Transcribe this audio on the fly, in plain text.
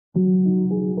Hi,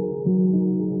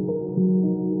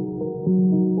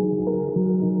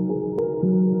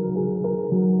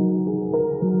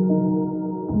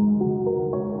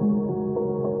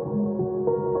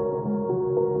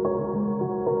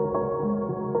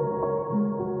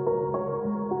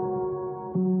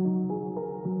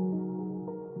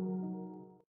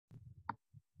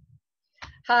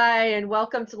 and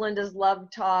welcome to Linda's Love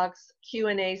Talks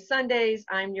Q&A Sundays.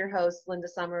 I'm your host, Linda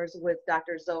Summers, with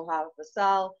Dr. Zoha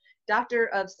Fazel, Doctor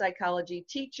of Psychology,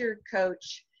 teacher,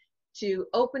 coach, to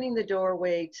opening the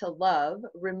doorway to love,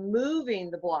 removing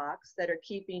the blocks that are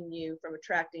keeping you from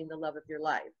attracting the love of your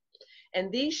life. And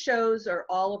these shows are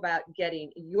all about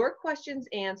getting your questions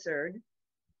answered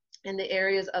in the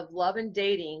areas of love and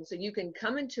dating so you can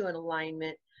come into an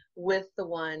alignment with the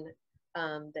one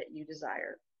that you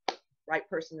desire. Right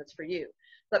person that's for you.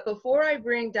 But before I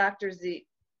bring Dr. Z,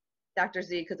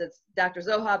 because it's Dr.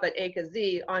 Zoha, but Aka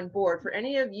Z, on board, for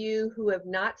any of you who have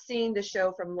not seen the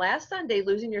show from last Sunday,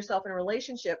 Losing Yourself in a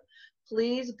Relationship,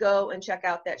 please go and check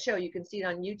out that show. You can see it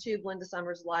on YouTube, Linda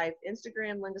Summers Live,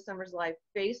 Instagram, Linda Summers Live,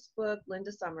 Facebook,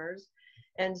 Linda Summers.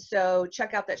 And so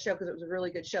check out that show because it was a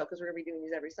really good show because we're going to be doing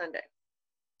these every Sunday.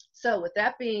 So with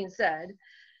that being said,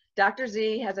 Dr.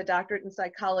 Z has a doctorate in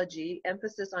psychology,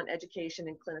 emphasis on education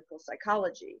and clinical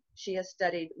psychology. She has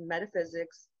studied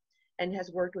metaphysics and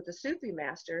has worked with a Sufi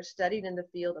master, studied in the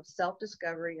field of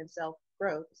self-discovery and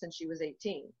self-growth since she was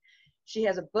 18. She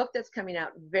has a book that's coming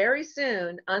out very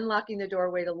soon, Unlocking the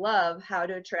Doorway to Love, How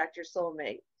to Attract Your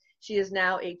Soulmate. She is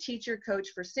now a teacher coach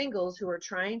for singles who are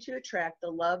trying to attract the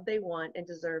love they want and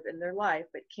deserve in their life,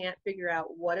 but can't figure out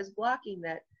what is blocking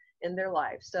that in their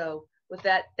life. So with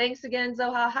that, thanks again,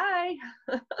 Zoha. Hi.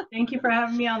 Thank you for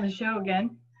having me on the show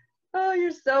again. Oh,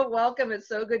 you're so welcome. It's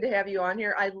so good to have you on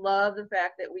here. I love the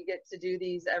fact that we get to do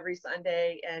these every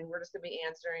Sunday, and we're just going to be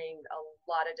answering a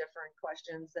lot of different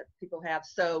questions that people have.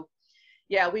 So,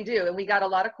 yeah, we do. And we got a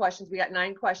lot of questions. We got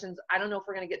 9 questions. I don't know if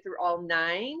we're going to get through all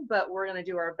 9, but we're going to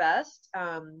do our best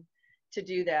to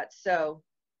do that. So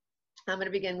I'm going to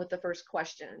begin with the first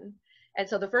question. And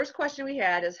so the first question we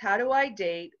had is, how do I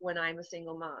date when I'm a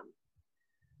single mom?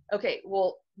 Okay,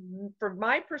 well, from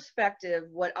my perspective,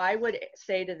 what I would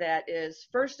say to that is,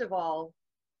 first of all,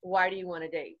 why do you want to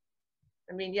date?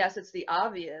 I mean, yes, it's the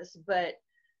obvious, but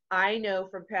I know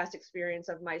from past experience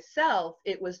of myself,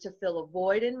 it was to fill a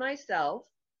void in myself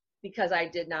because I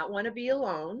did not want to be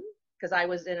alone, because I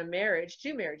was in a marriage,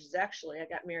 2 marriages actually. I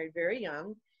got married very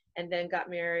young and then got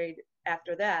married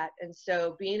after that. And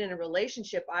so being in a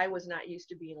relationship, I was not used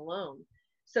to being alone.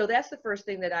 So that's the first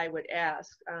thing that I would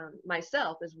ask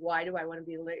myself is, why do I want to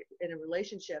be in a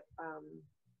relationship?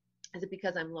 Is it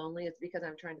because I'm lonely? Is it because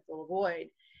I'm trying to fill a void?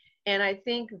 And I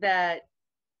think that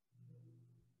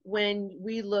when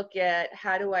we look at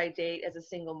how do I date as a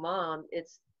single mom,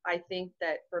 I think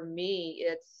that for me,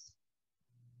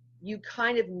 you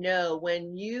kind of know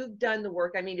when you've done the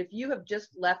work. I mean, if you have just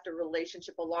left a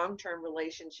relationship, a long-term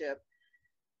relationship,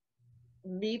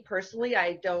 me personally,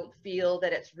 I don't feel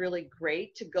that it's really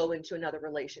great to go into another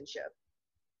relationship.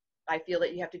 I feel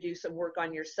that you have to do some work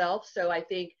on yourself. So I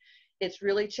think it's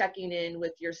really checking in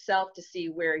with yourself to see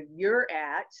where you're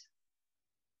at,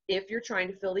 if you're trying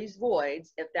to fill these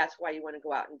voids, if that's why you want to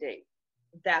go out and date.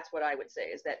 That's what I would say,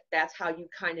 is that's how you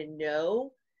kind of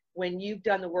know when you've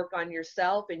done the work on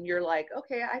yourself and you're like,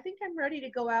 okay, I think I'm ready to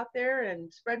go out there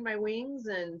and spread my wings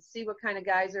and see what kind of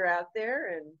guys are out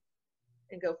there and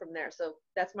go from there. So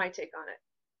that's my take on it.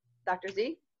 Dr.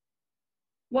 Z?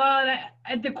 Well,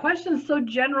 the question's so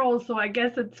general, so I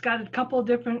guess it's got a couple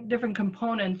different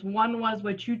components. One was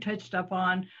what you touched up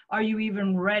on, are you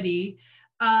even ready?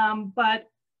 But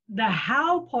the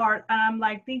how part, I'm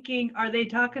like thinking, are they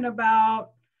talking about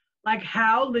like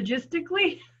how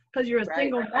logistically? Because you're a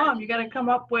single mom, you got to come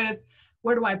up with,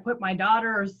 where do I put my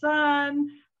daughter or son?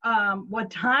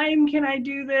 What time can I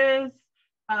do this?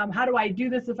 How do I do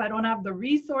this if I don't have the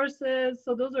resources?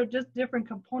 So those are just different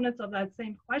components of that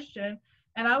same question.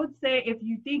 And I would say, if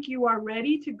you think you are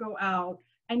ready to go out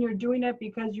and you're doing it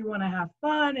because you want to have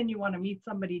fun and you want to meet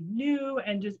somebody new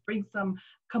and just bring some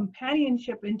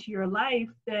companionship into your life,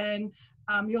 then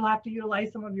you'll have to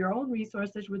utilize some of your own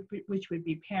resources, which would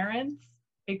be parents.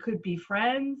 It could be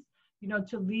friends,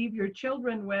 to leave your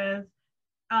children with,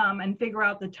 and figure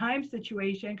out the time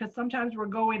situation, because sometimes we're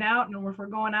going out, and if we're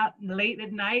going out late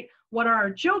at night, what are our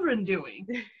children doing?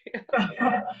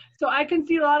 So I can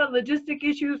see a lot of logistic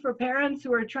issues for parents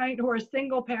who are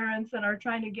single parents and are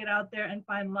trying to get out there and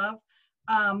find love.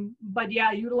 But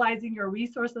yeah, utilizing your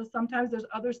resources. Sometimes there's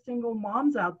other single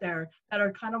moms out there that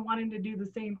are kind of wanting to do the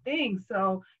same thing.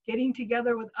 So getting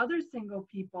together with other single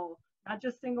people, not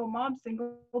just single moms,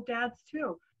 single dads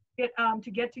too.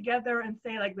 to get together and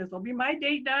say like, this will be my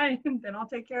date night, and then I'll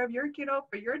take care of your kiddo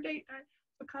for your date night.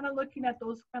 So kind of looking at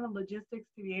those kind of logistics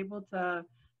to be able to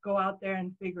go out there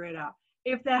and figure it out.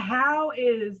 If the how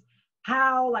is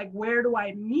how, like, where do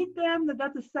I meet them?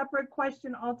 That's a separate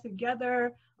question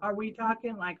altogether. Are we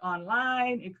talking like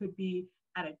online? It could be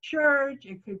at a church.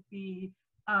 It could be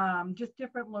just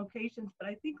different locations. But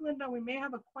I think, Linda, we may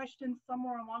have a question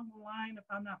somewhere along the line, if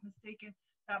I'm not mistaken,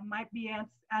 that might be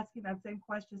asking that same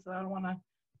question. So I don't want to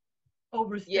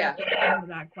overstep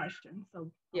that question. So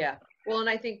yeah. Well, and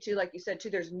I think too, like you said too,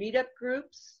 there's meetup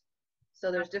groups.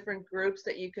 So there's different groups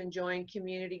that you can join,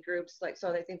 community groups. Like,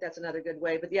 so I think that's another good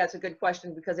way. But yeah, it's a good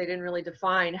question because they didn't really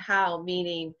define how,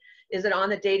 meaning, is it on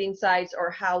the dating sites,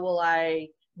 or how will I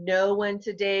know when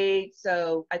to date?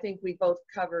 So I think we both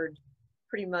covered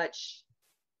pretty much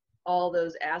all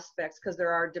those aspects, because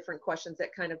there are different questions that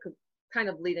kind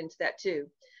of lead into that too.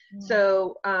 Mm-hmm.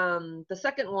 So the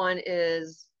second one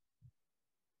is,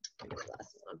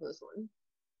 glasses on this one.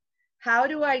 How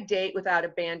do I date without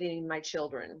abandoning my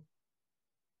children?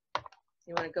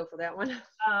 You want to go for that one?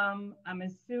 I'm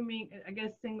assuming, I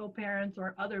guess, single parents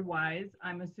or otherwise.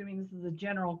 I'm assuming this is a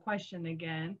general question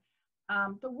again.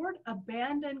 The word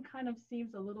abandon kind of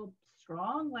seems a little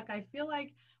strong. Like, I feel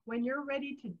like when you're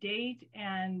ready to date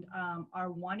and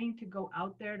are wanting to go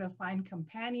out there to find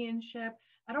companionship,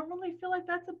 I don't really feel like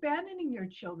that's abandoning your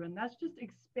children. That's just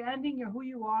expanding who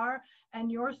you are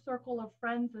and your circle of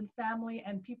friends and family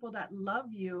and people that love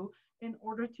you in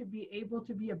order to be able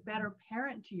to be a better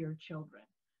parent to your children.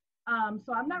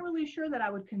 So I'm not really sure that I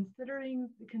would consider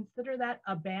that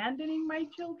abandoning my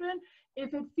children.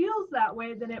 If it feels that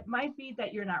way, then it might be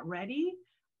that you're not ready,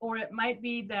 or it might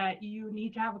be that you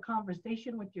need to have a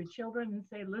conversation with your children and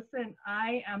say, listen,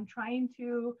 I am trying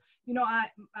to,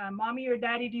 mommy or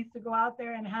daddy needs to go out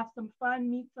there and have some fun,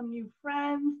 meet some new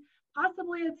friends,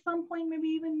 possibly at some point, maybe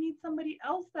even meet somebody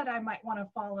else that I might want to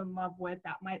fall in love with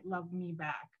that might love me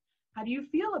back. How do you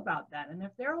feel about that? And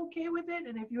if they're okay with it,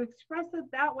 and if you express it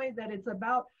that way, that it's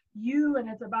about you and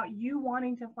it's about you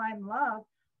wanting to find love,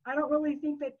 I don't really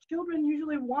think that children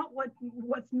usually want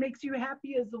what makes you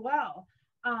happy as well.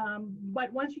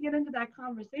 But once you get into that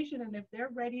conversation, and if they're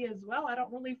ready as well, I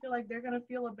don't really feel like they're going to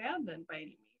feel abandoned by any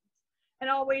means. And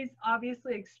always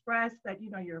obviously express that,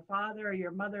 your father or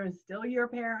your mother is still your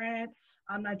parent.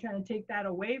 I'm not trying to take that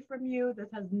away from you. This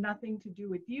has nothing to do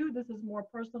with you. This is more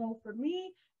personal for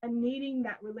me, and needing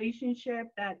that relationship,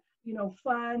 that,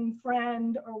 fun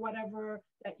friend or whatever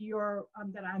that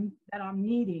I'm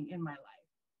needing in my life.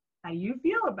 How you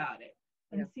feel about it,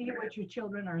 and see what your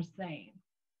children are saying.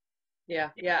 Yeah,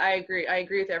 I agree. I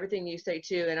agree with everything you say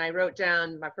too. And I wrote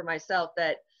down for myself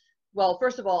that, well,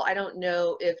 first of all, I don't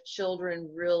know if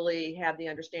children really have the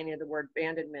understanding of the word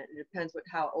abandonment. It depends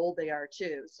how old they are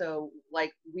too. So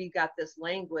like, we got this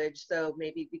language, so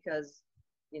maybe because,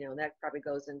 that probably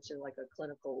goes into like a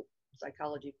clinical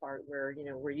psychology part where,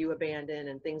 were you abandoned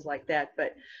and things like that.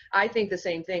 But I think the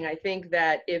same thing. I think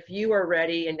that if you are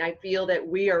ready, and I feel that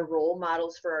we are role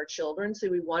models for our children, so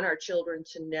we want our children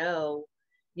to know,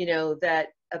 that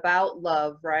about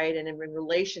love, right? And in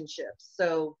relationships.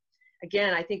 So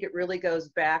again, I think it really goes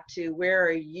back to, where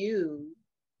are you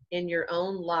in your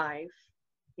own life,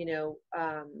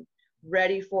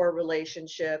 ready for a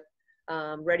relationship,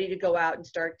 ready to go out and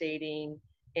start dating.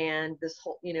 And this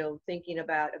whole, thinking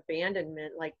about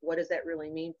abandonment, like, what does that really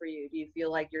mean for you? Do you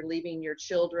feel like you're leaving your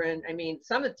children? I mean,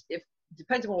 if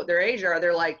depends on what their age are,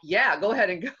 they're like, yeah, go ahead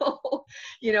and go.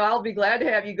 I'll be glad to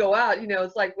have you go out.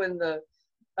 It's like when the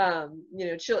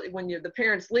when the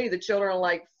parents leave, the children are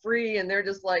like free, and they're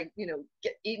just like,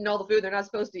 eating all the food they're not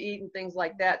supposed to eat and things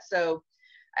like that. So,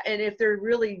 and if they're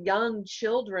really young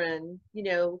children,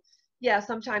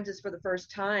 sometimes it's for the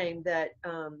first time that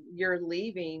you're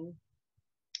leaving,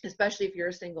 especially if you're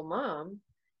a single mom,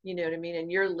 you know what I mean?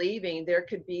 And you're leaving, there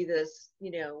could be this,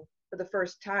 for the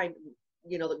first time,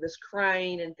 this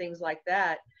crying and things like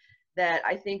that, that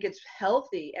I think it's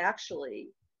healthy actually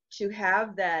to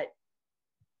have that,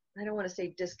 I don't want to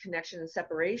say disconnection and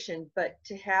separation, but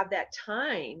to have that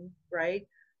time, right,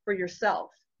 for yourself.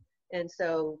 And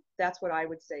so that's what I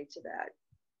would say to that.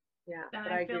 Yeah.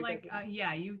 And I feel like,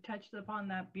 you touched upon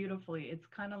that beautifully. It's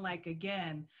kind of like,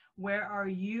 again, where are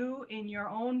you in your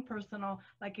own personal,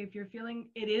 like, if you're feeling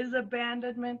it is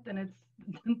abandonment, then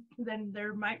then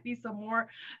there might be some more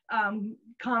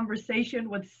conversation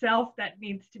with self that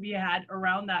needs to be had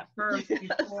around that first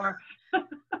before.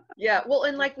 Yeah, well,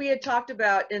 and like we had talked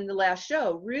about in the last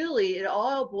show, really it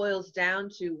all boils down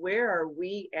to, where are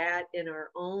we at in our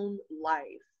own life?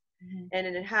 Mm-hmm. And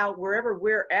in wherever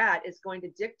we're at is going to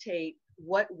dictate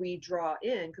what we draw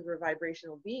in, because we're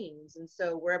vibrational beings. And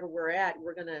so wherever we're at,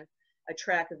 we're going to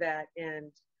attract that.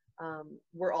 And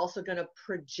we're also going to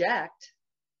project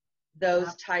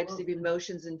those types of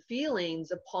emotions and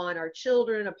feelings upon our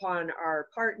children, upon our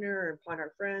partner, upon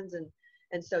our friends.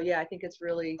 And so, yeah, I think it's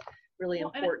really, really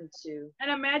important to. And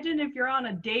imagine if you're on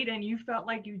a date and you felt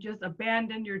like you just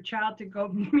abandoned your child to go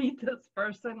meet this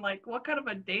person. Like, what kind of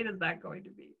a date is that going to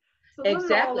be? So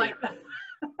Exactly.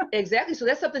 Exactly. So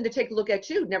that's something to take a look at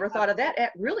too. Never thought of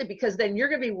that really, because then you're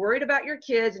going to be worried about your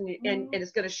kids, and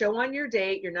it's going to show on your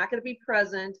date. You're not going to be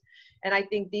present. And I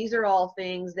think these are all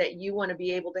things that you want to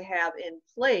be able to have in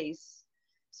place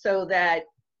so that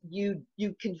you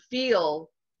can feel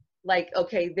like,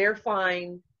 okay, they're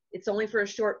fine. It's only for a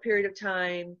short period of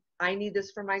time. I need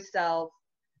this for myself.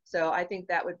 So I think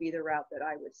that would be the route that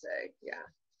I would say. Yeah.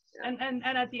 And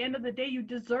at the end of the day, you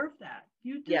deserve that.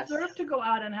 You deserve to go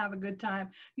out and have a good time.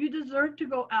 You deserve to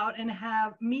go out and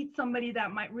meet somebody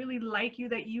that might really like you,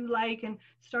 that you like, and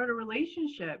start a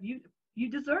relationship. You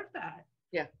deserve that.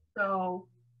 Yeah. So,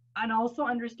 and also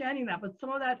understanding that, but some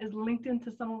of that is linked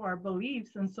into some of our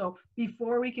beliefs. And so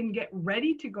before we can get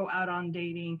ready to go out on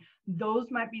dating, those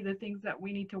might be the things that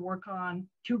we need to work on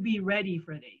to be ready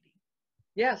for dating.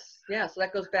 Yes. Yeah. So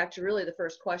that goes back to really the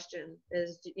first question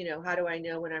is, how do I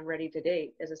know when I'm ready to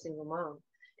date as a single mom?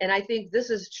 And I think this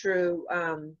is true.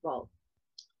 Well,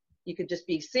 you could just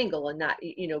be single and not,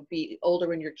 be older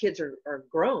when your kids are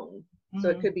grown. So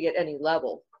it could be at any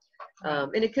level.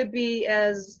 And it could be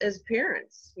as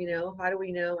parents, how do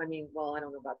we know? I mean, well, I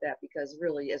don't know about that, because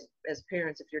really as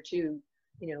parents, if you're two,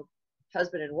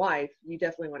 husband and wife, you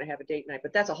definitely want to have a date night,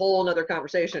 but that's a whole nother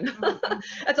conversation.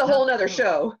 That's a whole nother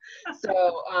show.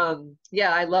 So,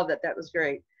 yeah, I love that. That was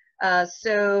great.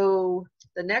 So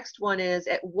the next one is,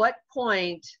 at what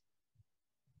point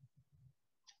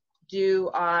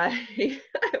at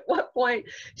what point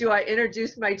do I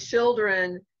introduce my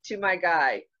children to my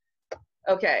guy?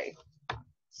 Okay.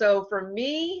 So for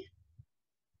me,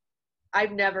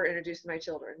 I've never introduced my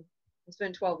children. It's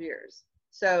been 12 years.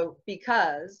 So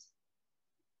because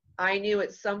I knew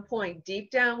at some point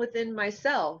deep down within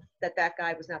myself that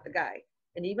guy was not the guy.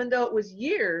 And even though it was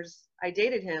years I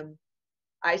dated him,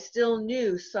 I still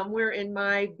knew somewhere in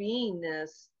my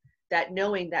beingness that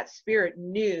knowing that spirit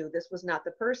knew this was not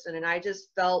the person. And I just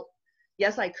felt,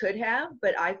 yes, I could have,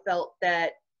 but I felt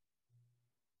that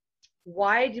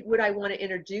why would I want to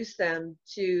introduce them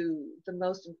to the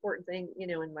most important thing,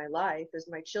 in my life is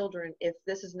my children, if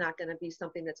this is not going to be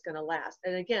something that's going to last.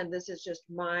 And again, this is just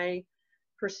my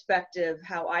perspective,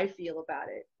 how I feel about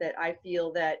it, that I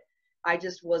feel that I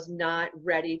just was not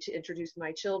ready to introduce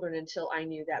my children until I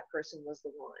knew that person was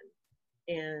the one.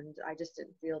 And I just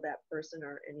didn't feel that person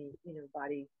or any,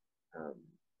 body.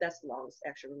 That's the longest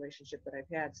actual relationship that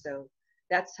I've had. So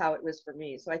that's how it was for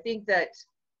me. So I think that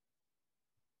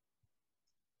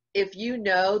if you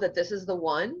know that this is the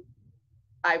one,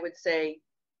 I would say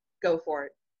go for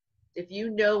it. If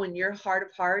you know in your heart of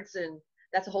hearts, and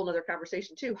that's a whole nother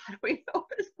conversation too, how do we know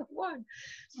it's the one?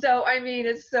 So, I mean,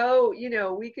 it's so,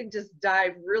 we can just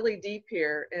dive really deep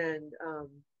here. And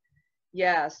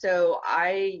yeah, so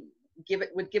I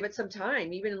would give it some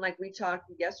time. Even like we talked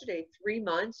yesterday, 3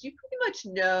 months, you pretty much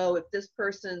know if this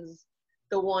person's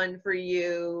the one for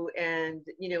you, and,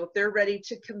 if they're ready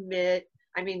to commit.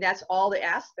 I mean, that's all the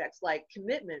aspects, like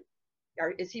commitment.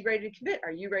 Is he ready to commit?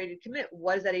 Are you ready to commit?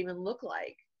 What does that even look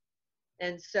like?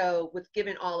 And so with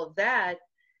given all of that,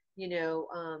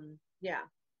 yeah,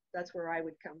 that's where I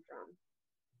would come from.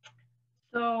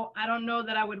 So I don't know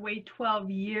that I would wait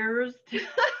 12 years.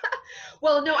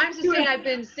 Well, no, I'm just saying I've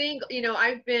been single,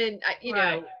 I've been,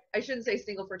 I shouldn't say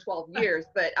single for 12 years,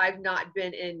 but I've not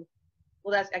been in,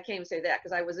 well, I can't even say that,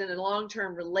 because I was in a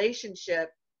long-term relationship,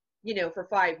 for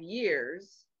 5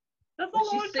 years. That's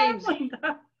a long time like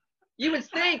that. You would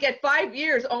think at 5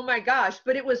 years, oh my gosh,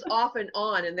 but it was off and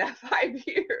on in that 5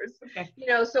 years. Okay.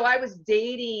 So I was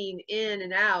dating in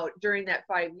and out during that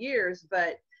 5 years,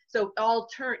 but so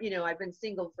I've been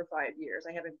single for 5 years.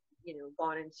 I haven't,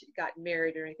 gotten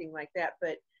married or anything like that,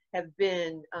 but have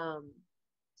been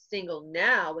single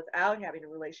now without having a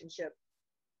relationship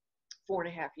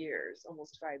 4.5 years,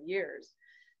 almost 5 years.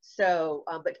 So,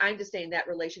 but I'm just saying that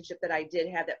relationship that I did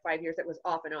have, that 5 years, that was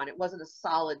off and on. It wasn't a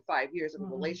solid 5 years of a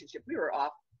relationship. We were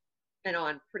off and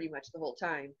on pretty much the whole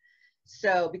time.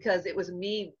 So, because it was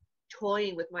me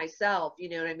toying with myself, you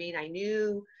know what I mean? I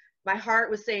knew my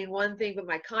heart was saying one thing, but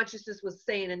my consciousness was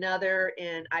saying another.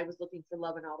 And I was looking for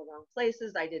love in all the wrong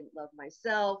places. I didn't love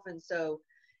myself. And so,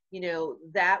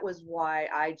 that was why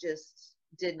I just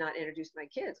did not introduce my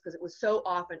kids, because it was so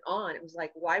off and on. It was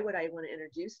like, why would I want to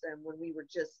introduce them when we were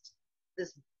just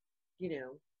this, you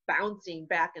know, bouncing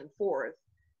back and forth,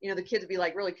 you know, the kids would be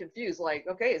like really confused, like,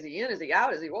 okay, is he in, is he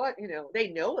out, is he what, you know, they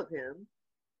know of him,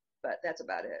 but that's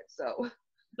about it. So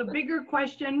the bigger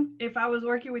question, if I was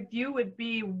working with you, would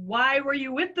be, why were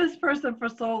you with this person for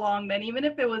so long then, even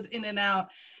if it was in and out?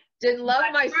 didn't love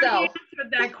But you already myself.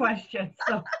 answered that question,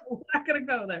 so we're not going to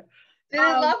go there.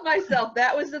 Didn't love myself.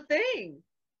 That was the thing.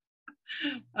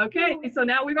 Okay, so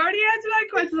now we've already answered that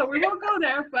question, so we won't go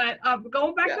there. But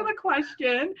going back to the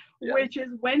question, which is,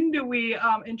 when do we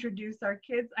introduce our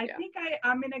kids? I think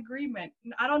I'm in agreement.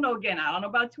 I don't know, again, I don't know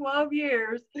about 12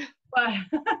 years, but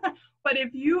but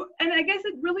if you, and I guess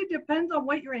it really depends on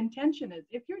what your intention is.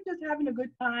 If you're just having a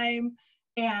good time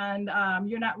and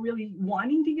you're not really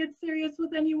wanting to get serious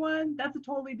with anyone, that's a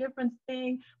totally different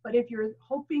thing. But if you're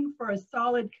hoping for a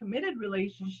solid, committed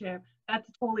relationship, that's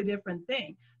a totally different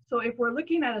thing. So if we're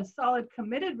looking at a solid,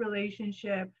 committed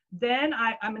relationship, then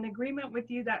I'm in agreement with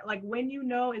you that, like, when you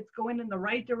know it's going in the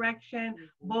right direction,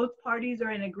 both parties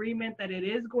are in agreement that it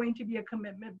is going to be a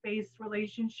commitment-based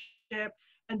relationship,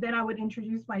 and then I would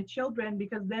introduce my children,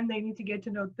 because then they need to get to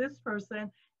know this person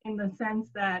in the sense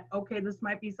that, okay, this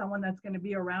might be someone that's going to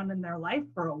be around in their life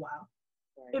for a while.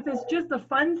 If it's just a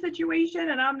fun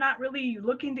situation and I'm not really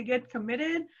looking to get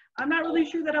committed, I'm not really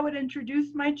sure that I would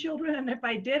introduce my children. And if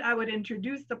I did, I would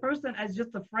introduce the person as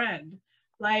just a friend.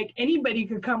 Like, anybody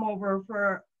could come over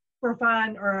for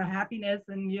fun or happiness,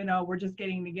 and, you know, we're just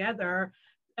getting together,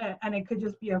 and it could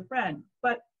just be a friend.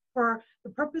 But for the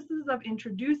purposes of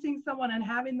introducing someone and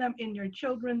having them in your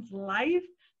children's life,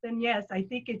 then yes, I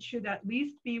think it should at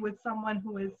least be with someone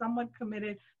who is somewhat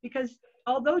committed, because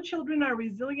although children are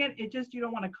resilient, it just, you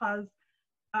don't want to cause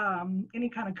any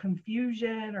kind of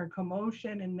confusion or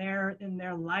commotion in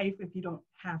their life if you don't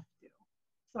have to.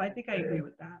 So I think I agree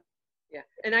with that. Yeah,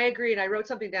 and I agree. And I wrote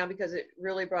something down because it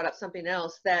really brought up something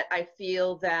else, that I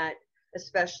feel that,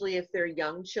 especially if they're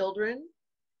young children,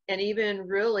 and even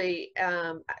really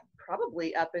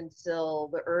probably up until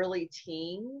the early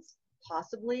teens,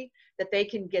 possibly, that they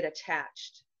can get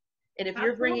attached. And if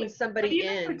you're bringing somebody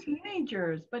in,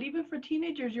 but even for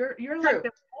teenagers, you're like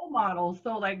the role model.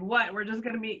 So, like, what, we're just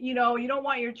going to be, you know, you don't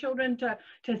want your children to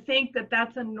think that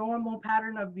that's a normal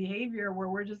pattern of behavior where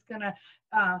we're just going to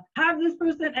have this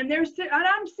person and and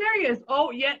I'm serious.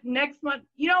 Oh, yeah, next month,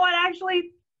 you know what,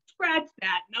 actually, scratch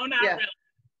that. No, not really.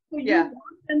 So you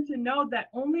want them to know that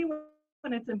only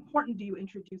when it's important do you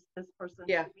introduce this person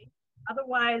to me.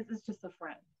 Otherwise, it's just a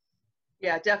friend.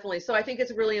 Yeah, definitely. So I think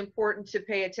it's really important to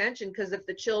pay attention, because if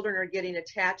the children are getting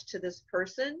attached to this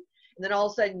person, and then all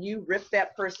of a sudden you rip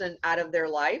that person out of their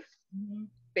life,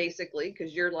 basically,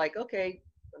 because you're like, okay,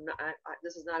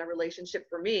 this is not a relationship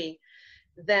for me,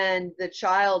 then the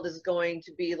child is going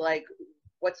to be like,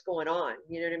 what's going on?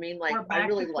 You know what I mean? Like, I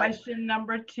really like question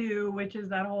number 2, which is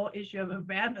that whole issue of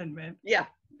abandonment. Yeah.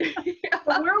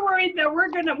 So we're worried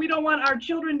that we don't want our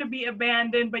children to be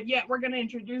abandoned, but yet we're going to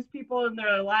introduce people in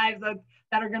their lives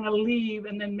that are going to leave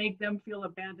and then make them feel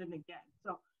abandoned again.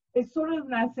 So it's sort of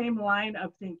that same line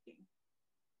of thinking.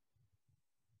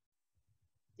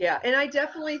 Yeah, and I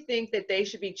definitely think that they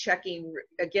should be checking,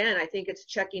 again, I think it's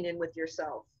checking in with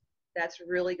yourself. That's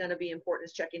really going to be important,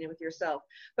 is checking in with yourself.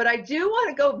 But I do want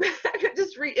to go back and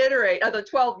just reiterate the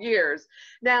 12 years.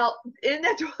 Now, in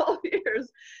that 12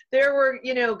 years, there were,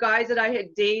 you know, guys that I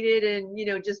had dated and, you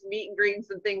know, just meet and greets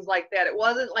and things like that. It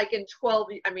wasn't like in 12,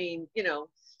 I mean, you know,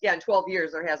 yeah, in 12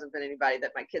 years, there hasn't been anybody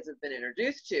that my kids have been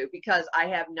introduced to, because I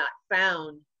have not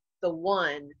found the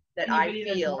one that I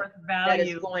feel that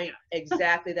is going,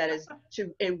 exactly, that is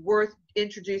worth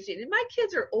introducing. And my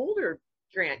kids are older,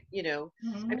 Grant, you know,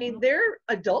 I mean, they're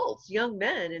adults, young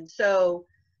men. And so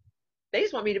they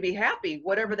just want me to be happy,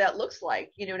 whatever that looks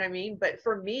like, you know what I mean? But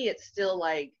for me, it's still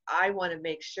like, I want to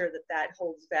make sure that that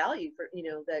holds value for, you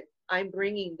know, that I'm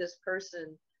bringing this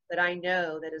person that I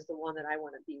know that is the one that I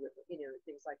want to be with, you know,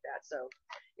 things like that. So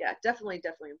yeah, definitely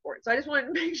important. So I just wanted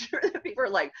to make sure that people are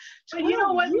like, but you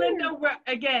know what, Linda,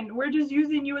 we're just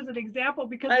using you as an example,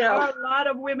 because there are a lot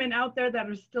of women out there that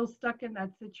are still stuck in that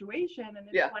situation. And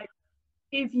it's like,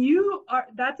 if you are,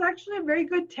 that's actually a very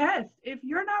good test. If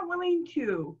you're not willing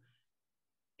to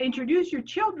introduce your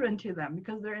children to them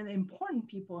because they're important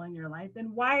people in your life,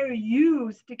 then why are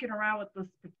you sticking around with this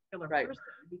particular person?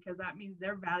 Because that means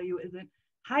their value isn't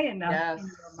high enough in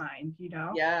your mind, you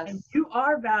know? And you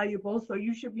are valuable, so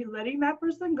you should be letting that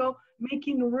person go,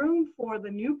 making room for the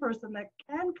new person that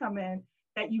can come in,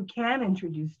 that you can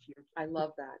introduce to your children. I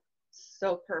love that.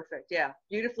 So perfect. Yeah,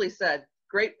 beautifully said.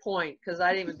 Great point, because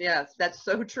I didn't even, that's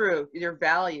so true. Your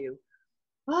value.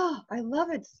 Oh, I love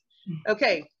it.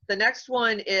 Okay, the next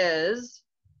one is,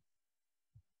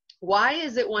 Why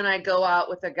is it when I go out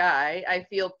with a guy, I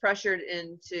feel pressured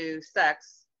into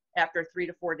sex after 3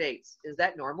 to 4 dates? Is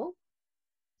that normal?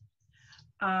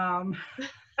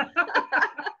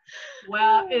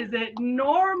 Well, is it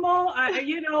normal?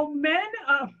 Men,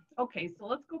 okay, so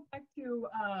let's go back to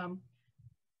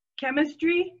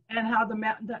chemistry and how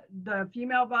the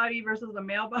female body versus the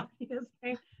male body is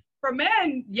made. For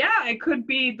men, yeah, it could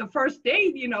be the first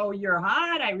date, you're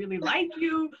hot, I really like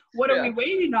you, what are we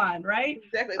waiting on, right?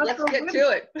 Exactly, But let's get to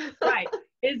it. Right.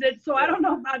 Is it, so I don't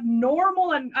know about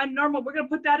normal and unnormal, we're gonna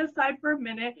put that aside for a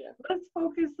minute. Yeah. Let's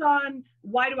focus on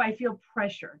why do I feel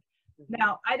pressured?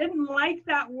 Now, I didn't like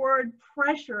that word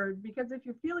pressured, because if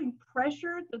you're feeling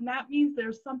pressured, then that means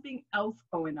there's something else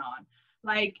going on.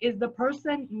 Like, is the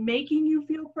person making you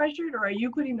feel pressured, or are you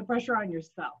putting the pressure on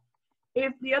yourself?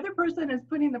 If the other person is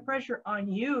putting the pressure on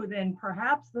you, then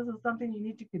perhaps this is something you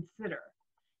need to consider.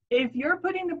 If you're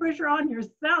putting the pressure on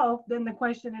yourself, then the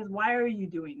question is, why are you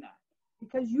doing that?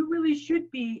 Because you really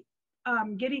should be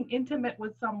getting intimate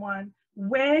with someone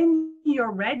when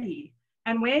you're ready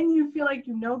and when you feel like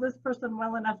you know this person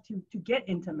well enough to get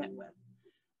intimate with.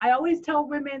 I always tell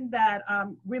women that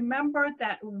remember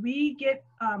that we get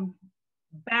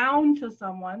bound to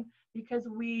someone because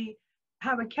we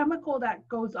have a chemical that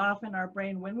goes off in our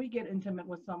brain when we get intimate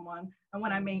with someone. And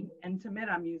when I mean intimate,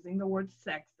 I'm using the word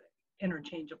sex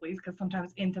interchangeably, because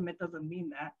sometimes intimate doesn't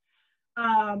mean that.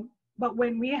 But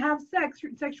when we have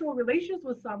sexual relations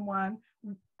with someone,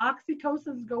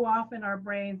 oxytocins go off in our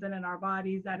brains and in our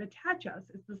bodies that attach us.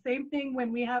 It's the same thing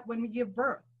when we give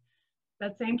birth.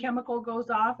 That same chemical goes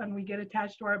off and we get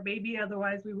attached to our baby.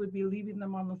 Otherwise, we would be leaving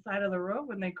them on the side of the road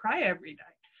when they cry every night.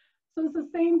 So it's the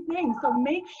same thing. So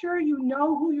make sure you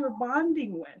know who you're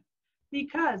bonding with,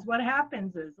 because what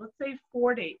happens is, let's say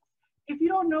 4 dates. If you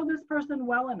don't know this person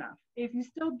well enough, if you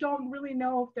still don't really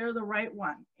know if they're the right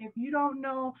one, if you don't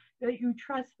know that you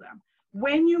trust them,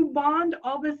 when you bond,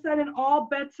 all of a sudden all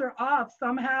bets are off.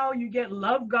 Somehow you get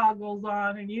love goggles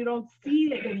on and you don't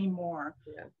see it anymore.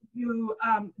 Yeah. You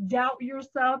doubt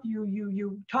yourself.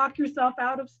 You talk yourself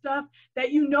out of stuff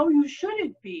that you know you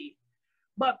shouldn't be.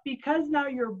 But because now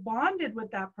you're bonded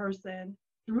with that person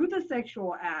through the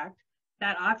sexual act,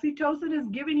 that oxytocin is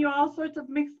giving you all sorts of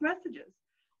mixed messages.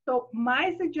 So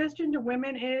my suggestion to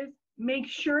women is, make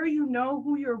sure you know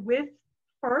who you're with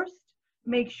first.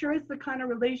 Make sure it's the kind of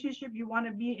relationship you want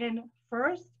to be in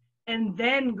first, and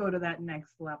then go to that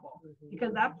next level,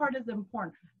 because that part is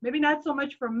important. Maybe not so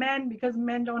much for men, because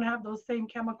men don't have those same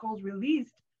chemicals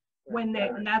released when they,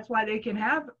 and that's why they can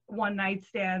have one night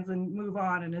stands and move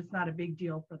on, and it's not a big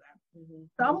deal for them.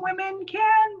 Some women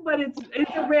can, but it's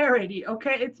a rarity,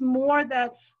 okay? It's more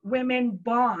that women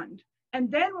bond.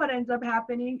 And then what ends up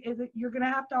happening is that you're gonna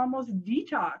have to almost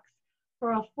detox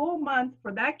for a full month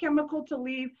for that chemical to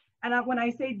leave. And when I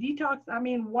say detox, I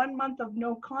mean 1 month of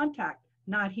no contact,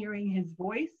 not hearing his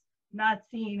voice, not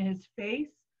seeing his face,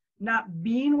 not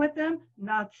being with them,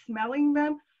 not smelling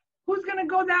them. Who's gonna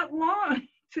go that long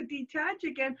to detach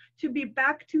again, to be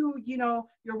back to, your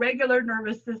regular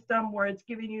nervous system where it's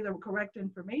giving you the correct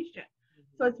information?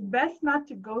 So it's best not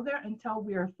to go there until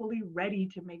we are fully ready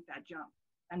to make that jump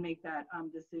and make that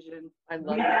decision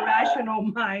with a rational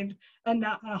mind and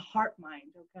not a heart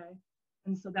mind, okay?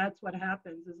 And so that's what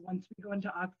happens, is once we go into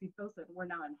oxytocin, we're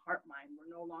now in heart mind.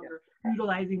 We're no longer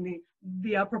utilizing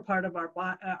the upper part of our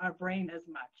brain as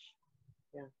much.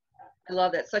 Yeah, I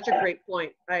love that. Such a great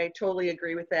point. I totally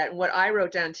agree with that. And what I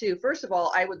wrote down too, first of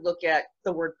all, I would look at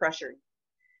the word pressured.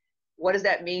 What does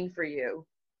that mean for you?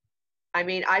 I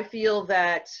mean, I feel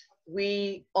that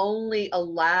we only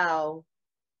allow,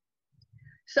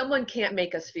 someone can't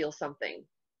make us feel something.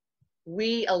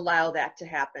 We allow that to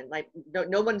happen. Like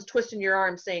no one's twisting your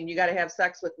arm saying you got to have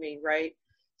sex with me, right?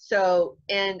 So,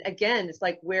 and again, it's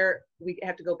like where we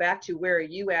have to go back to, where are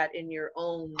you at in your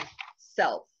own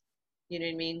self? You know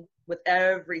what I mean? With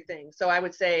everything. So I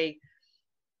would say,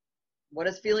 what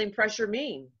does feeling pressure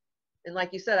mean? And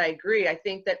like you said, I agree. I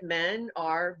think that men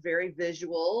are very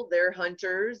visual. They're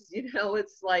hunters,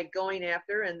 it's like going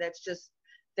after, and that's just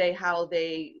how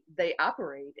they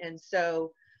operate. And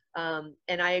so,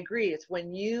 and I agree. It's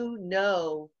when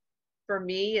for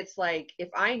me, it's like, if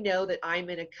I know that I'm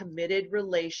in a committed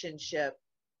relationship,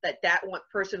 that one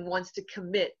person wants to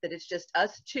commit, that it's just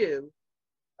us two,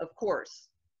 of course.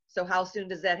 So how soon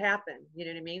does that happen? You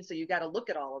know what I mean? So you got to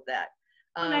look at all of that.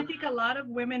 And I think a lot of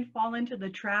women fall into the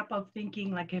trap of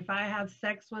thinking, like, if I have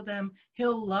sex with him,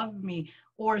 he'll love me,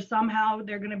 or somehow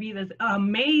they're going to be this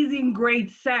amazing, great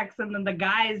sex, and then the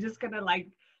guy is just going to like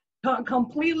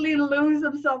completely lose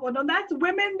himself. Well, no, that's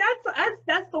women.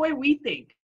 That's the way we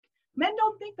think. Men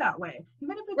don't think that way.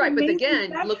 Even if it's Right, but amazing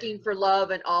again, sex, looking for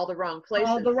love in all the wrong all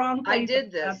places. the wrong I places.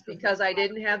 did this Absolutely. because I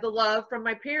didn't have the love from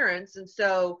my parents, and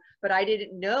so, but I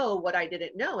didn't know what I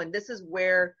didn't know, and this is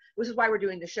why we're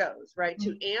doing the shows, right?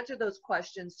 Mm-hmm. To answer those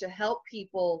questions, to help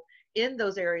people in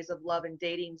those areas of love and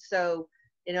dating. So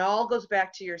it all goes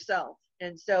back to yourself.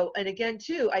 And so, and again,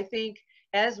 too, I think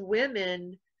as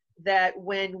women, that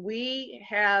when we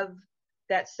have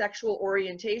that sexual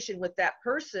orientation with that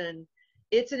person,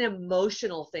 it's an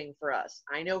emotional thing for us.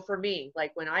 I know for me,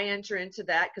 like when I enter into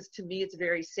that, because to me it's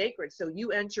very sacred. So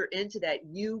you enter into that,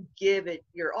 you give it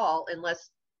your all, unless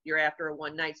you're after a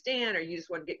one night stand or you just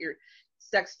want to get your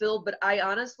sex filled. But I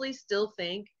honestly still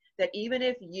think that even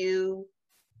if you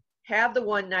have the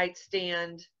one night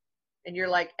stand and you're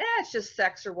like, it's just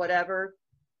sex or whatever,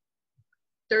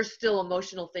 there's still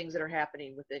emotional things that are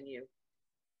happening within you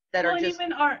that Well, are and just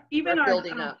even our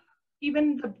building up.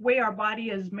 even the way our body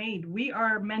is made, we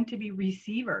are meant to be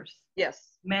receivers.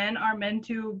 Yes. Men are meant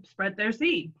to spread their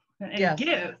seed and Yes.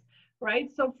 give, right?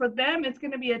 So for them, it's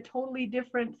going to be a totally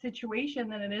different situation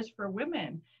than it is for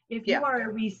women. If you are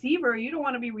a receiver, you don't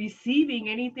want to be receiving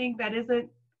anything that isn't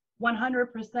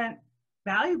 100%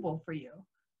 valuable for you.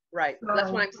 Right. So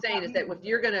That's what I'm saying, is that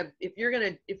if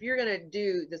you're gonna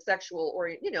do the sexual, or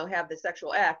have the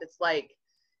sexual act, it's like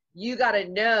you got to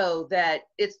know that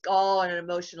it's all on an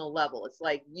emotional level. It's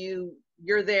like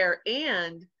you're there.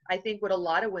 And I think what a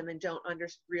lot of women don't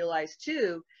realize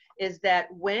too is that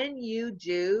when you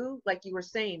do, like you were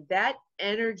saying, that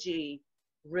energy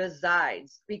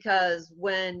resides, because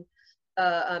when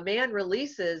a man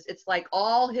releases, it's like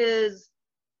all his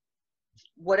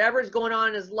whatever's going on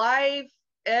in his life,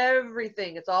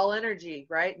 everything, it's all energy,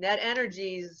 right? And that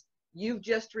energy's, you've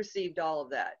just received all of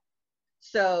that.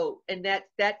 So, and that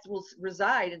will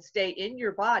reside and stay in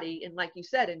your body. And like you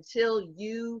said, until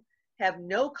you have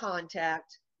no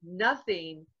contact,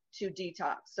 nothing to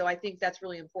detox. So I think that's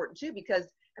really important too, because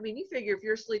I mean, you figure if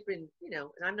you're sleeping, and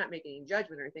I'm not making any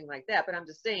judgment or anything like that, but I'm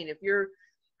just saying, if you're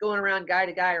going around guy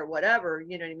to guy or whatever,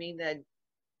 you know what I mean, then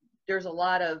there's a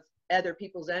lot of other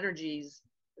people's energies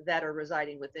that are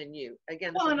residing within you.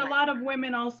 Again, well, and a lot of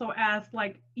women also ask,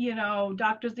 like,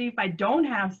 Dr. Z, if I don't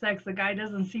have sex, the guy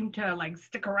doesn't seem to like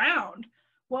stick around.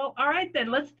 Well, all right, then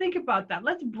let's think about that.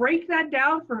 Let's break that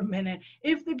down for a minute.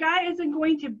 If the guy isn't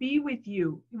going to be with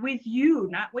you,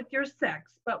 not with your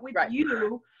sex, but with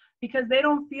you, because they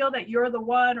don't feel that you're the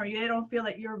one, or they don't feel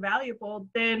that you're valuable,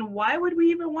 then why would we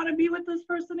even want to be with this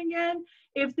person again?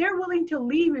 If they're willing to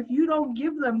leave, if you don't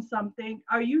give them something,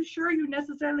 are you sure you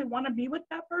necessarily want to be with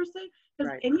that person?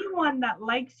 Because anyone that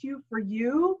likes you for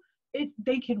you,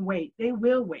 they can wait. They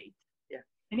will wait. Yeah.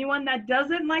 Anyone that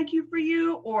doesn't like you for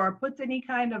you, or puts any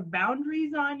kind of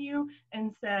boundaries on you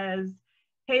and says,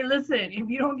 hey, listen, if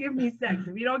you don't give me sex,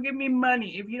 if you don't give me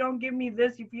money, if you don't give me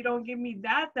this, if you don't give me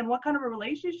that, then what kind of a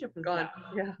relationship is that?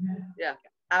 Yeah.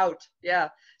 Out. Yeah.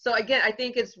 So again, I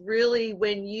think it's really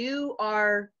when you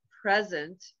are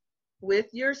present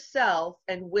with yourself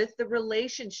and with the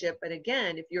relationship. And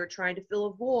again, if you're trying to fill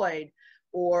a void,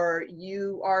 or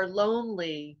you are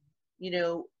lonely, you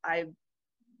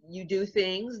do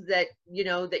things that,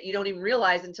 that you don't even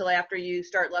realize until after you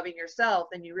start loving yourself,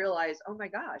 and you realize, oh my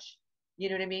gosh, you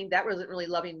know what I mean? That wasn't really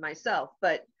loving myself.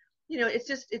 But, it's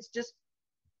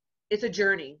a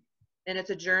journey, and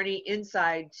it's a journey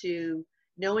inside to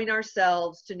knowing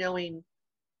ourselves, to knowing,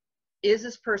 is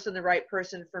this person the right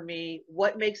person for me?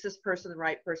 What makes this person the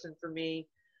right person for me?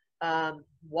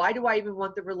 Why do I even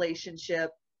want the relationship?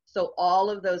 So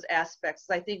all of those aspects,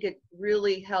 I think it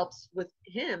really helps with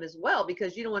him as well,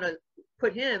 because you don't want to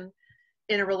put him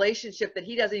in a relationship that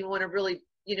he doesn't even want to really,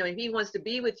 and he wants to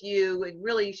be with you and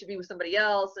really you should be with somebody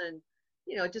else. And,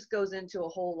 it just goes into a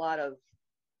whole lot of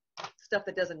stuff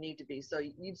that doesn't need to be. So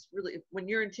you just really, when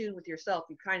you're in tune with yourself,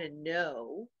 you kind of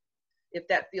know if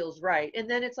that feels right. And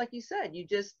then it's like you said,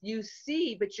 you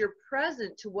see, but you're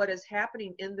present to what is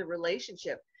happening in the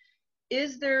relationship.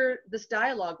 Is there this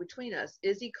dialogue between us?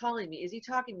 Is he calling me? Is he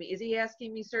talking to me? Is he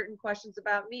asking me certain questions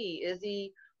about me? Is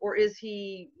he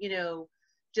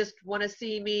just want to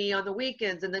see me on the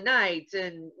weekends and the nights,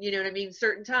 and you know what I mean,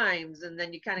 certain times? And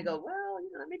then you kind of go, well,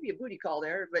 maybe a booty call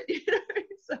there, but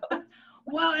so.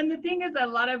 Well, and the thing is that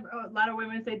a lot of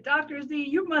women say, Dr. Z,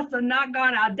 you must have not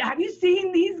gone out. Have you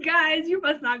seen these guys? You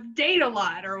must not date a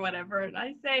lot or whatever. And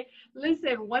I say,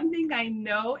 listen, one thing I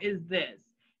know is this,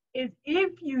 is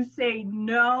if you say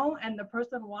no and the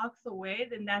person walks away,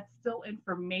 then that's still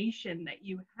information that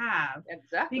you have.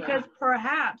 Exactly. Because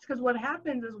what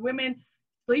happens is women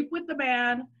sleep with the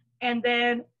man and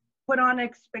then put on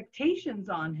expectations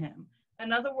on him.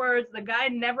 In other words, the guy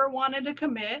never wanted to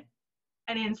commit.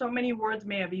 and in so many words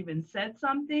may have even said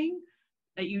something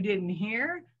that you didn't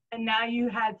hear, and now you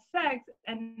had sex,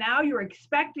 and now you're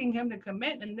expecting him to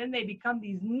commit, and then they become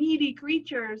these needy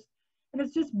creatures. And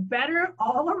it's just better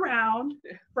all around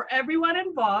for everyone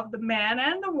involved, the man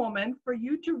and the woman, for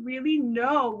you to really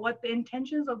know what the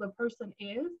intentions of the person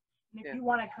is. And if you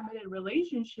want a committed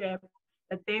relationship,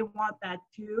 that they want that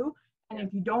too. And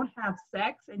if you don't have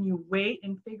sex and you wait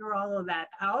and figure all of that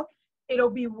out, it'll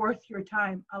be worth your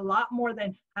time a lot more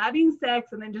than having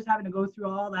sex and then just having to go through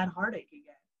all that heartache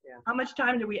again. Yeah. How much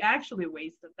time do we actually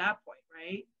waste at that point,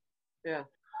 right? Yeah,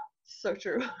 so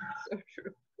true, so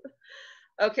true.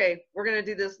 Okay, we're gonna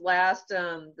do this last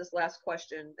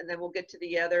question, and then we'll get to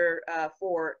the other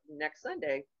for next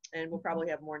Sunday, and we'll probably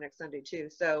have more next Sunday too.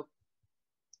 So,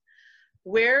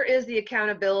 where is the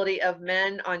accountability of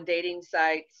men on dating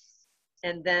sites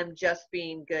and them just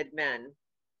being good men?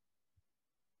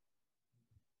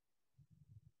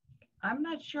 I'm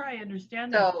not sure I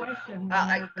understand that question.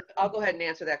 I'll go ahead and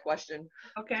answer that question.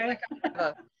 Okay.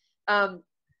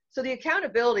 So the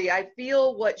accountability, I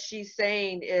feel what she's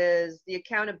saying is the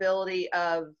accountability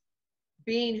of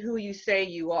being who you say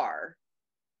you are,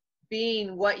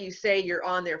 being what you say you're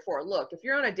on there for. Look, if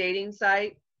you're on a dating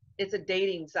site, it's a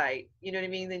dating site. You know what I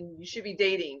mean? Then you should be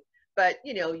dating. But,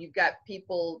 you know, you've got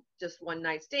people just one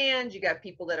night stands. You got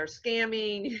people that are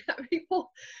scamming. You got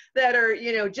people that are,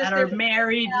 you know, just that are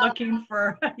married looking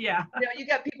for, yeah. You know, you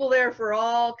got people there for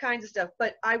all kinds of stuff.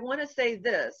 But I want to say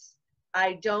this.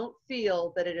 I don't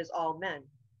feel that it is all men.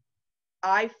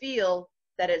 I feel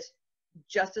that it's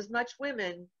just as much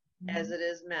women as it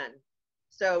is men.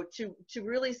 So to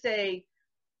really say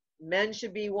men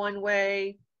should be one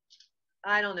way,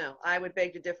 I don't know. I would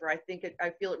beg to differ. I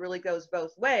feel it really goes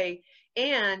both way.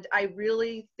 And I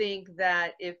really think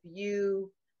that the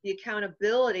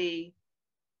accountability,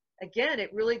 again,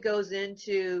 it really goes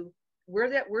into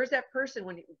where's that person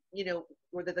when, you know,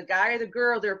 whether the guy or the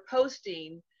girl, they're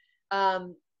posting,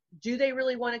 do they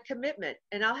really want a commitment?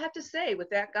 And I'll have to say with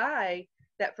that guy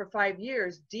that for 5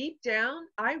 years, deep down,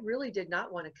 I really did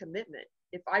not want a commitment.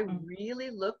 If I really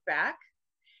look back,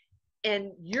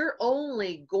 and you're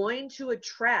only going to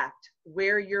attract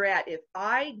where you're at. If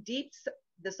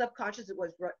the subconscious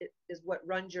is what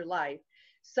runs your life.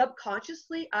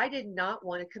 Subconsciously, I did not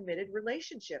want a committed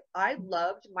relationship. I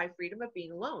loved my freedom of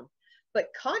being alone. But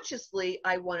consciously,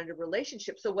 I wanted a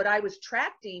relationship. So what I was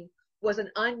attracting was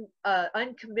an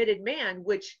uncommitted man,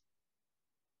 which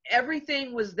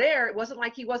everything was there. It wasn't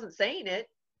like he wasn't saying it,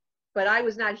 but I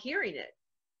was not hearing it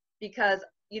because,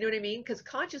 you know what I mean? Because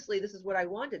consciously, this is what I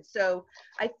wanted. So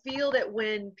I feel that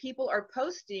when people are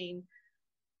posting,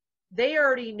 they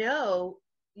already know,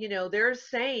 you know, they're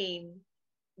saying,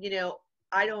 you know,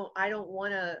 I don't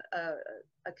want a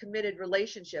committed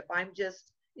relationship. I'm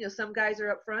just, you know, some guys are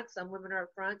up front, some women are up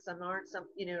front, some aren't, some,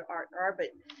 you know, are, but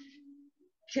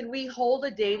can we hold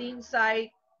a dating sites,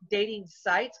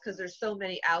 because there's so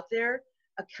many out there,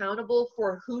 accountable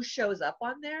for who shows up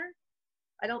on there?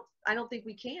 I don't think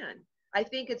we can. I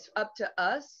think it's up to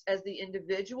us as the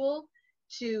individual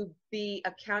to be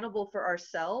accountable for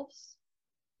ourselves.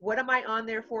 What am I on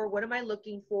there for? What am I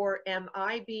looking for? Am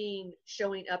I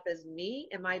showing up as me?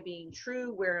 Am I being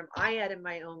true? Where am I at in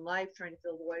my own life, trying to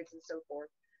fill the voids and so forth?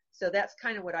 So that's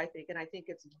kind of what I think. And I think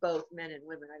it's both men and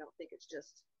women. I don't think it's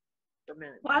just for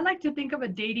men. Well, I like to think of a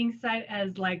dating site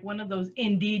as like one of those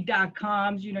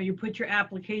Indeed.coms. You know, you put your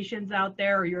applications out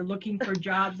there, or you're looking for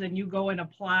jobs and you go and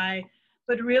apply.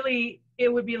 But really,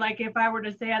 it would be like if I were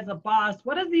to say as a boss,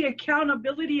 what is the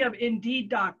accountability of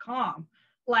Indeed.com?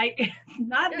 Like, it's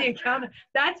not the account.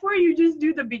 That's where you just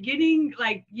do the beginning,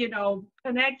 like, you know,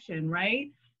 connection,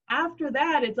 right? After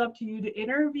that, it's up to you to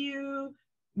interview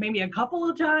maybe a couple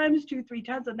of times, 2-3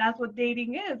 times. And that's what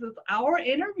dating is. It's our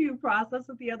interview process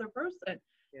with the other person.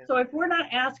 Yeah. So if we're not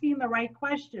asking the right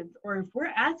questions, or if we're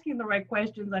asking the right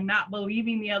questions and not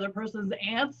believing the other person's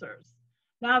answers.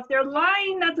 Now, if they're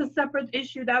lying, that's a separate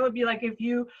issue. That would be like if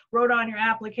you wrote on your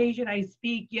application, I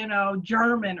speak, you know,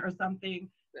 German or something,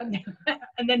 and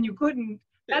then you couldn't.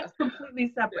 That's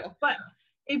completely separate. Yeah. But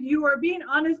if you are being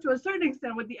honest to a certain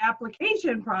extent with the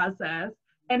application process,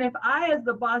 and if I, as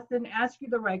the boss, didn't ask you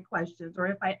the right questions, or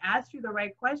if I asked you the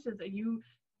right questions and you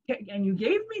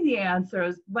gave me the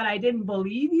answers, but I didn't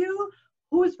believe you,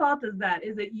 whose fault is that?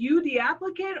 Is it you, the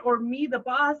applicant, or me, the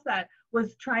boss, that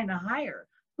was trying to hire?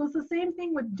 So it's the same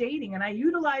thing with dating. And I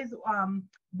utilize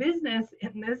business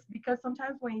in this because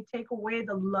sometimes when you take away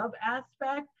the love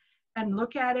aspect and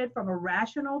look at it from a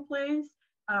rational place,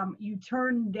 you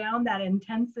turn down that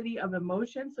intensity of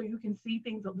emotion so you can see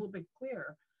things a little bit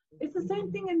clearer. It's the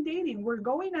same thing in dating. We're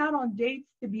going out on dates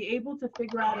to be able to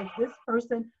figure out if this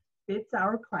person fits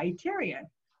our criterion.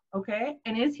 Okay,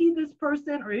 and is he this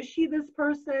person or is she this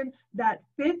person that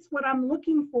fits what I'm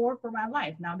looking for my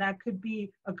life? Now that could be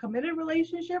a committed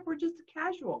relationship or just a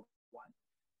casual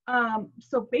one.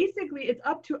 So basically it's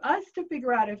up to us to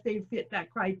figure out if they fit that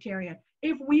criterion.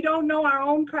 If we don't know our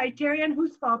own criterion,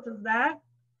 whose fault is that?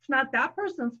 It's not that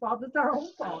person's fault, it's our own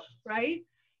fault, right?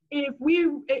 If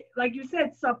like you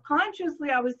said, subconsciously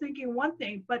I was thinking one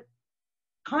thing, but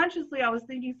consciously I was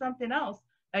thinking something else.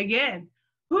 Again,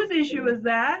 whose issue is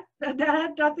that? That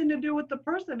had nothing to do with the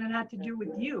person, it had to do with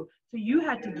you. So you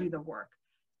had to do the work.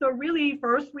 So really,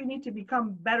 first we need to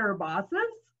become better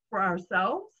bosses for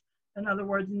ourselves. In other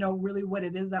words, know really what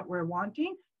it is that we're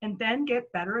wanting, and then get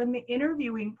better in the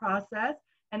interviewing process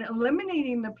and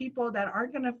eliminating the people that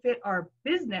aren't going to fit our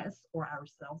business or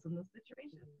ourselves in this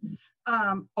situation,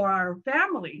 or our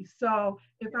family. So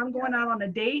if I'm going out on a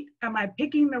date, am I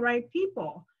picking the right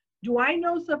people? Do I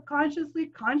know subconsciously,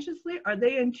 consciously, are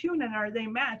they in tune and are they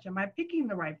matched? Am I picking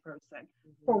the right person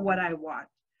for what I want?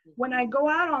 When I go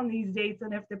out on these dates,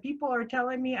 and if the people are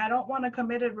telling me I don't want a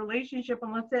committed relationship,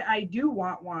 and let's say I do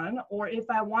want one, or if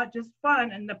I want just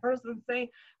fun and the person's saying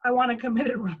I want a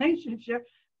committed relationship,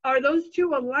 are those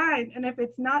two aligned? And if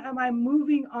it's not, am I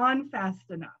moving on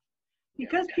fast enough?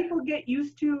 Because people get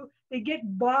used to, they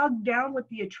get bogged down with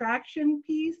the attraction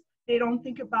piece, they don't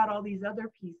think about all these other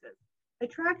pieces.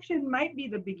 Attraction might be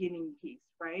the beginning piece,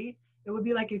 right? It would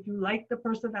be like if you like the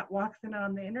person that walks in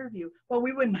on the interview. Well,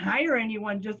 we wouldn't hire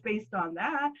anyone just based on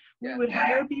that. We would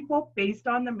hire people based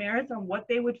on the merits and what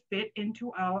they would fit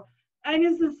into our, and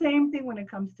it's the same thing when it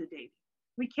comes to dating.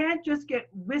 We can't just get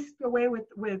whisked away with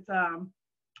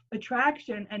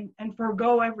attraction and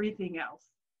forgo everything else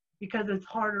because it's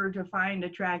harder to find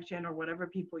attraction or whatever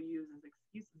people use as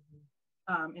excuses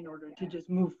in order to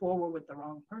just move forward with the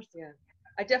wrong person. Yeah.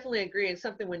 I definitely agree. And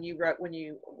something when you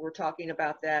were talking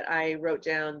about that, I wrote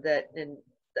down that, and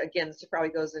again, this probably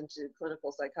goes into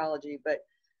clinical psychology, but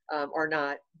or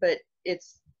not, but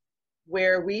it's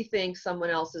where we think someone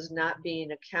else is not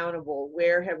being accountable.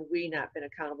 Where have we not been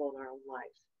accountable in our own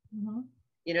life?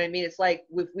 You know what I mean? It's like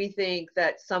if we think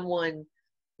that someone,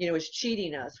 is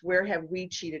cheating us, where have we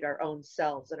cheated our own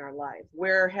selves in our life?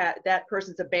 Where that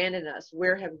person's abandoned us?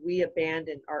 Where have we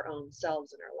abandoned our own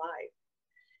selves in our life?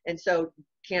 And so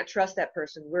can't trust that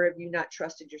person. Where have you not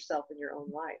trusted yourself in your own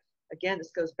life? Again,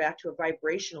 this goes back to a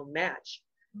vibrational match.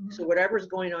 So whatever's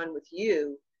going on with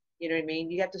you, you know what I mean?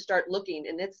 You have to start looking,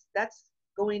 and that's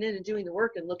going in and doing the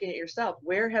work and looking at yourself.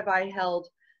 Where have I held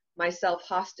myself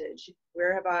hostage?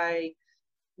 Where have I,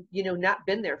 not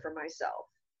been there for myself?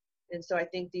 And so I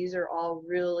think these are all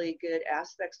really good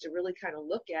aspects to really kind of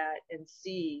look at and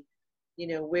see,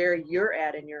 where you're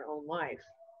at in your own life.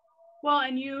 Well,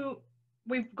 and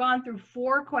we've gone through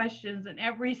 4 questions, and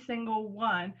every single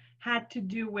one had to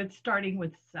do with starting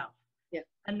with self. Yeah.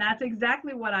 And that's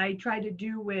exactly what I try to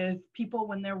do with people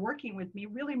when they're working with me.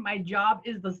 Really, my job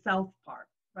is the self part,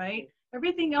 right?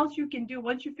 Everything else you can do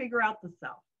once you figure out the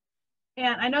self.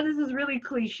 And I know this is really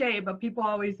cliche, but people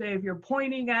always say if you're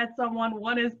pointing at someone,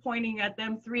 1 is pointing at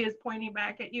them, 3 is pointing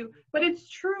back at you. But it's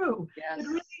true. Yes. It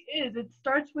really is. It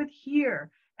starts with here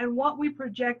and what we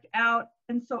project out.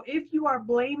 And so if you are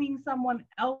blaming someone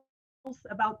else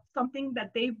about something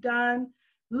that they've done,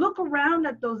 look around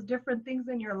at those different things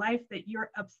in your life that you're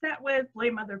upset with,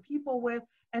 blame other people with,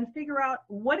 and figure out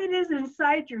what it is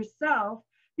inside yourself.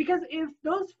 Because if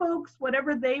those folks,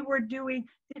 whatever they were doing,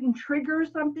 didn't trigger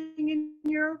something in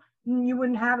you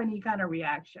wouldn't have any kind of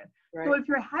reaction. Right. So if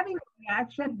you're having a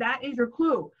reaction, that is your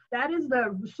clue. That is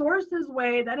the source's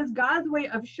way, that is God's way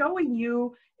of showing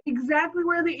you exactly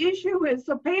where the issue is.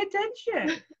 So pay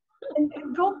attention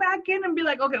and go back in and be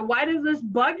like, okay, why does this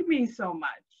bug me so much?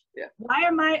 Yeah. Why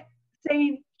am I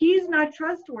saying he's not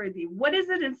trustworthy? What is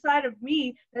it inside of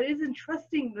me that isn't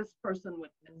trusting this person with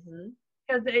this?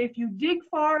 Because if you dig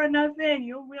far enough in,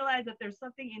 you'll realize that there's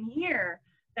something in here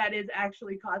that is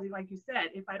actually causing, like you said,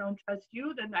 if I don't trust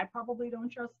you, then I probably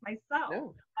don't trust myself.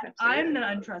 No, I'm the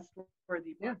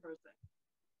untrustworthy person.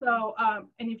 So,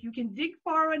 and if you can dig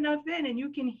far enough in and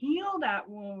you can heal that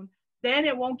wound, then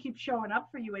it won't keep showing up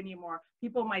for you anymore.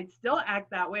 People might still act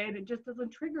that way and it just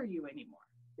doesn't trigger you anymore.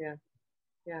 Yeah.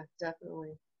 Yeah,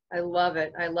 definitely. I love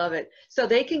it. I love it. So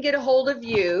they can get a hold of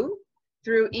you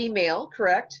through email,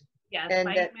 correct? Yes, and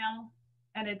my email.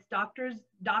 And it's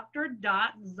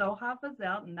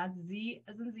Dr.ZohaFazel, and that's Z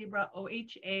as in zebra,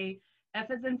 O-H-A,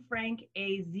 F as in Frank,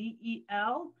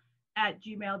 A-Z-E-L,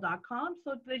 @gmail.com.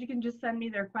 So that you can just send me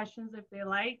their questions if they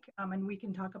like, and we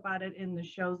can talk about it in the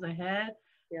shows ahead.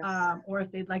 Yes. Or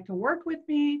if they'd like to work with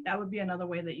me, that would be another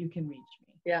way that you can reach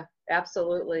me. Yeah,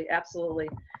 absolutely. Absolutely.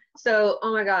 So,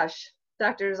 oh my gosh,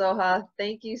 Dr. Zoha,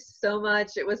 thank you so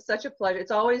much. It was such a pleasure.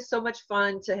 It's always so much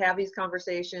fun to have these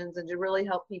conversations and to really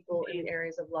help people in the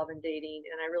areas of love and dating.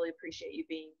 And I really appreciate you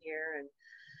being here. And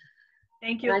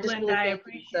thank you, I just Linda. really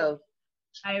thank you.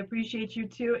 I appreciate you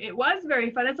too. It was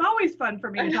very fun. It's always fun for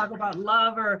me to talk about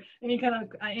love or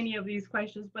any of these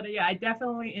questions. But yeah, I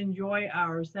definitely enjoy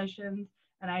our sessions,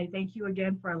 and I thank you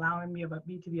again for allowing me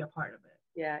to be a part of it.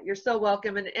 Yeah, you're so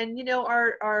welcome. And you know,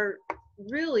 our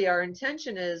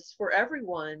intention is for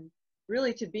everyone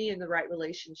really to be in the right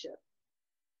relationship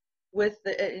with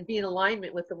and be in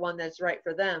alignment with the one that's right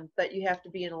for them, but you have to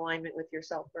be in alignment with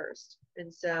yourself first.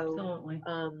 And so absolutely.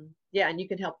 Yeah, and you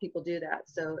can help people do that.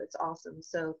 So it's awesome.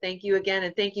 So thank you again,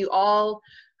 and thank you all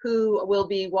who will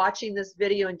be watching this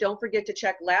video. And don't forget to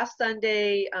check last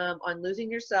Sunday on Losing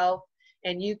Yourself.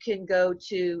 And you can go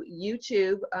to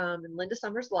YouTube and Linda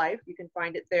Summers Life. You can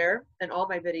find it there and all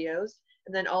my videos.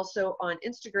 And then also on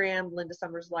Instagram, Linda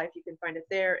Summers Life, you can find it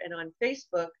there. And on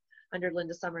Facebook, under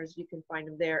Linda Summers, you can find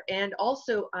them there. And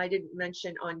also, I didn't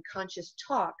mention on Conscious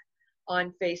Talk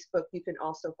on Facebook, you can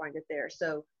also find it there.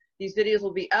 So these videos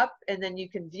will be up, and then you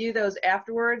can view those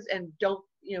afterwards. And don't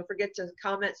forget to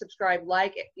comment, subscribe,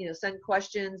 like, send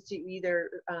questions to either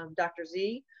Dr.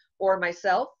 Z or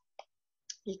myself.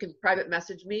 You can private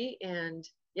message me, and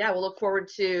yeah, we'll look forward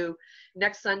to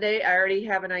next Sunday. I already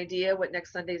have an idea what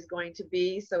next Sunday is going to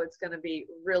be, so it's going to be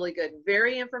really good,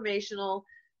 very informational,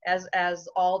 as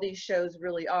all these shows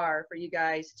really are, for you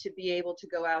guys to be able to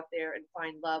go out there and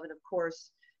find love. And of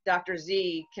course, Dr.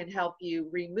 Z can help you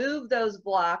remove those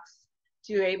blocks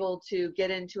to be able to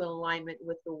get into alignment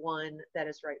with the one that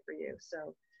is right for you.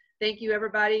 So thank you,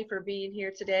 everybody, for being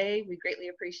here today. We greatly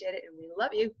appreciate it, and we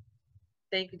love you.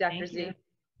 Thank you, Dr. Z.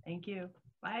 Thank you.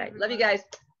 Bye. All right, love you guys.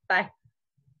 Bye.